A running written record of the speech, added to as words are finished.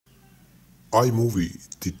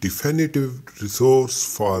iMovie, the definitive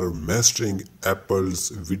resource for mastering Apple's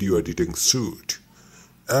video editing suite.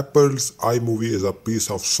 Apple's iMovie is a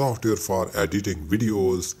piece of software for editing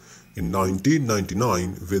videos. In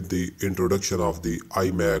 1999, with the introduction of the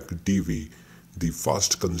iMac DV, the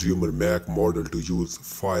first consumer Mac model to use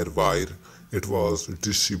FireWire, it was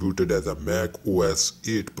distributed as a Mac OS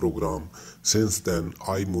 8 program. Since then,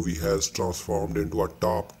 iMovie has transformed into a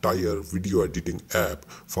top-tier video editing app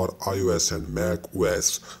for iOS and Mac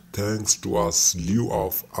OS thanks to a slew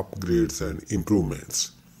of upgrades and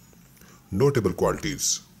improvements. Notable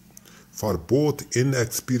qualities. For both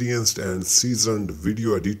inexperienced and seasoned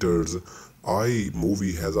video editors,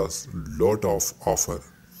 iMovie has a lot of offer.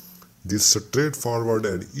 This straightforward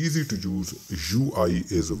and easy to use UI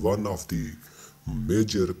is one of the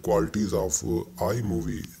major qualities of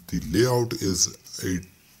iMovie. The layout is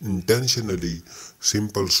intentionally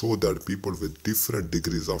simple so that people with different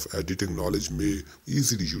degrees of editing knowledge may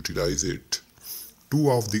easily utilize it. Two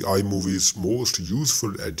of the iMovie's most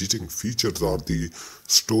useful editing features are the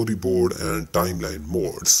storyboard and timeline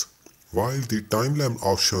modes. While the timeline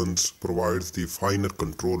options provides the finer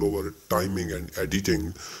control over timing and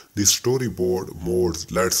editing, the storyboard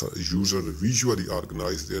modes lets a user visually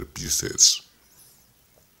organize their pieces.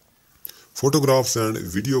 Photographs and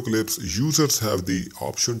video clips. Users have the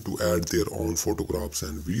option to add their own photographs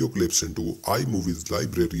and video clips into iMovie's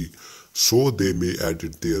library so they may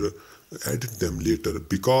edit them later.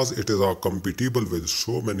 Because it is compatible with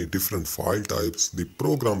so many different file types, the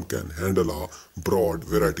program can handle a broad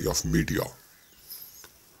variety of media.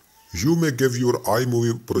 You may give your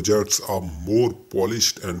iMovie projects a more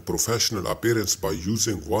polished and professional appearance by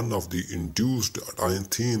using one of the induced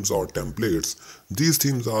themes or templates. These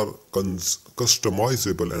themes are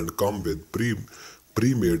customizable and come with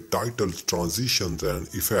pre-made titles, transitions, and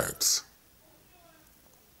effects.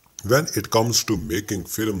 When it comes to making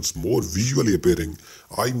films more visually appealing,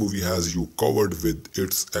 iMovie has you covered with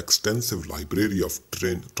its extensive library of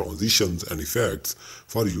transitions and effects.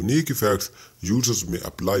 For unique effects, users may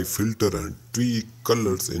apply, filter, and tweak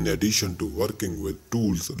colors in addition to working with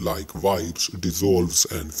tools like wipes, dissolves,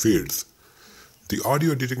 and fades. The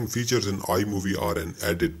audio editing features in iMovie are an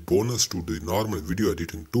added bonus to the normal video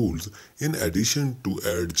editing tools. In addition to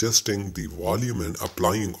adjusting the volume and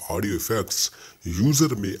applying audio effects,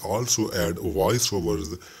 user may also add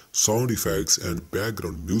voiceovers, sound effects, and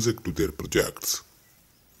background music to their projects.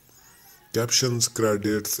 Captions,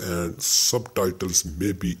 credits, and subtitles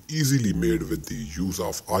may be easily made with the use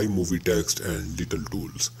of iMovie text and little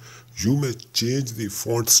tools. You may change the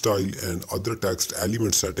font style and other text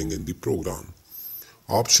element setting in the program.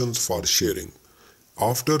 Options for sharing.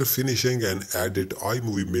 After finishing an edit,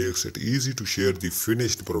 iMovie makes it easy to share the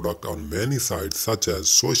finished product on many sites such as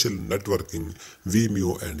social networking,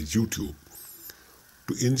 Vimeo, and YouTube.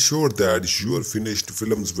 To ensure that your finished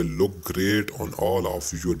films will look great on all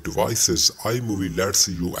of your devices, iMovie lets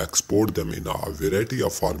you export them in a variety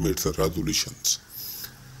of formats and resolutions.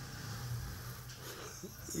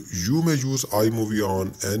 You may use iMovie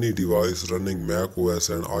on any device running Mac OS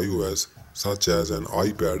and iOS, such as an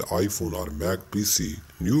iPad, iPhone, or Mac PC.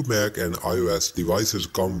 New Mac and iOS devices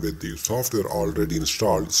come with the software already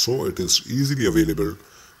installed, so it is easily available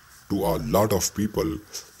to a lot of people.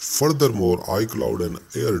 Furthermore, iCloud and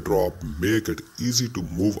AirDrop make it easy to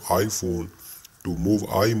move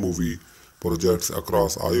iMovie projects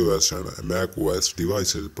across iOS and Mac OS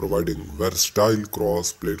devices, providing versatile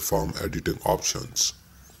cross-platform editing options.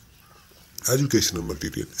 Educational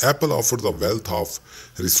material. Apple offers a wealth of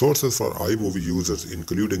resources for iMovie users,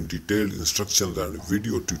 including detailed instructions and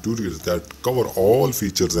video tutorials that cover all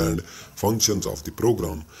features and functions of the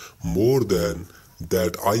program. More than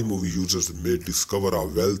that, iMovie users may discover a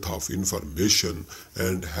wealth of information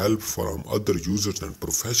and help from other users and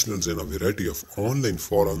professionals in a variety of online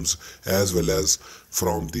forums, as well as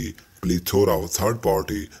from the plethora of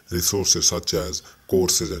third-party resources such as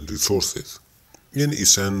courses and resources. In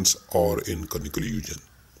essence or in conclusion,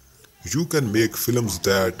 you can make films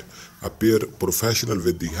that appear professional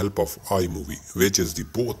with the help of iMovie, which is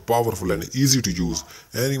both powerful and easy to use.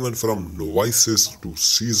 Anyone from novices to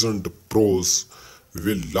seasoned pros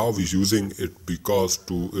will love using it because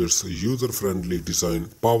to its user-friendly design,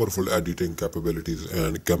 powerful editing capabilities,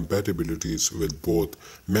 and compatibilities with both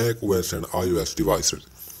Mac OS and iOS devices.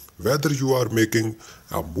 Whether you are making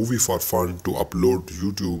a movie for fun to upload to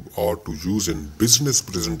YouTube or to use in business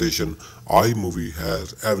presentation, iMovie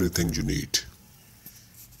has everything you need.